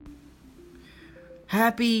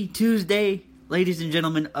Happy Tuesday, ladies and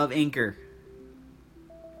gentlemen of Anchor.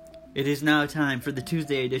 It is now time for the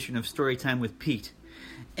Tuesday edition of Storytime with Pete.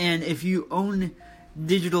 And if you own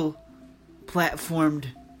digital platformed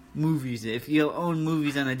movies, if you own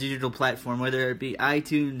movies on a digital platform, whether it be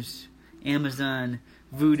iTunes, Amazon,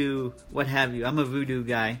 Vudu, what have you, I'm a Vudu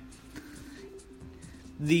guy.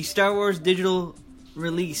 The Star Wars digital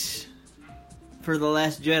release for The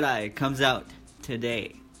Last Jedi comes out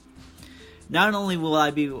today. Not only will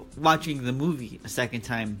I be watching the movie a second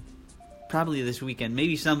time, probably this weekend,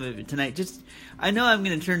 maybe some of it tonight. I know I'm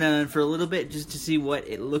going to turn it on for a little bit just to see what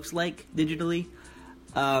it looks like digitally,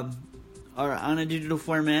 or on a digital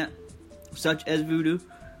format, such as Vudu.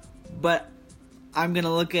 But I'm going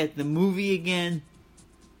to look at the movie again,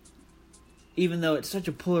 even though it's such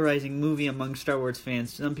a polarizing movie among Star Wars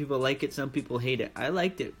fans. Some people like it, some people hate it. I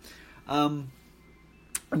liked it. I'm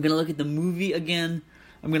going to look at the movie again.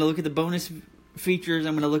 I'm going to look at the bonus features.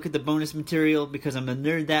 I'm going to look at the bonus material because I'm a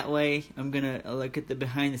nerd that way. I'm going to look at the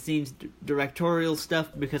behind-the-scenes directorial stuff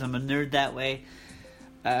because I'm a nerd that way.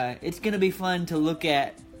 It's going to be fun to look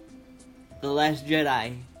at The Last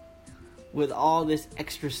Jedi with all this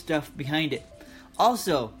extra stuff behind it.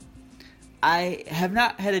 Also, I have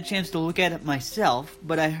not had a chance to look at it myself,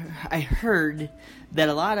 but I heard that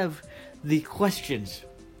a lot of the questions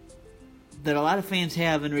that a lot of fans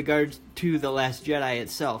have in regards to The Last Jedi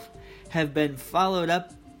itself have been followed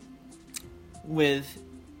up with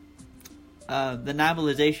the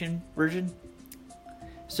novelization version.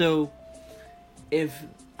 So,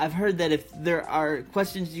 I've heard that if there are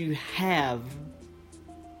questions you have,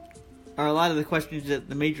 or a lot of the questions that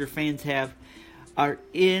the major fans have, are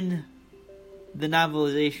in the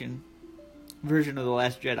novelization version of The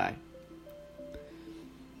Last Jedi.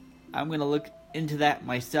 I'm going to look into that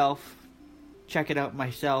myself. Check it out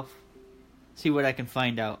myself, see what I can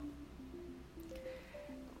find out.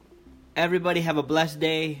 Everybody have a blessed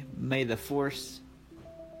day. May the Force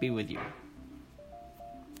be with you.